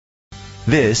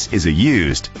This is a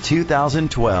used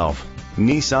 2012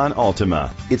 Nissan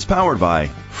Altima. It's powered by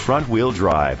front-wheel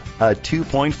drive, a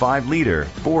 2.5-liter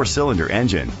four-cylinder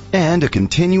engine, and a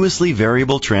continuously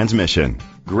variable transmission.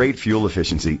 Great fuel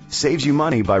efficiency saves you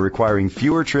money by requiring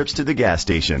fewer trips to the gas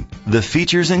station. The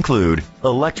features include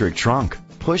electric trunk,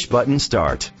 push-button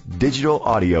start, digital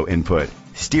audio input,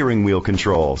 steering wheel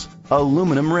controls,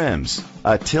 aluminum rims,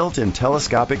 a tilt and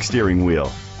telescopic steering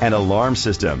wheel, an alarm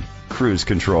system, cruise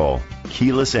control,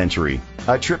 keyless entry,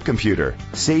 a trip computer.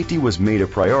 Safety was made a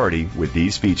priority with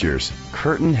these features: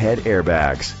 curtain head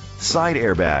airbags, side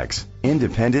airbags,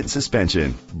 independent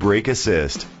suspension, brake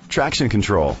assist, traction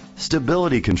control,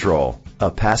 stability control,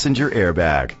 a passenger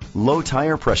airbag, low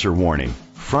tire pressure warning,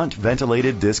 front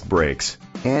ventilated disc brakes,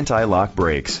 anti-lock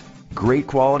brakes. Great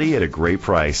quality at a great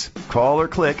price. Call or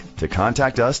click to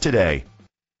contact us today.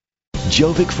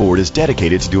 Gjovik Ford is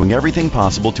dedicated to doing everything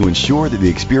possible to ensure that the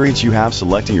experience you have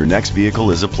selecting your next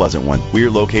vehicle is a pleasant one. We are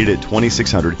located at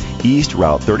 2600 East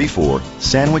Route 34,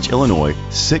 Sandwich, Illinois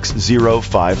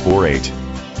 60548.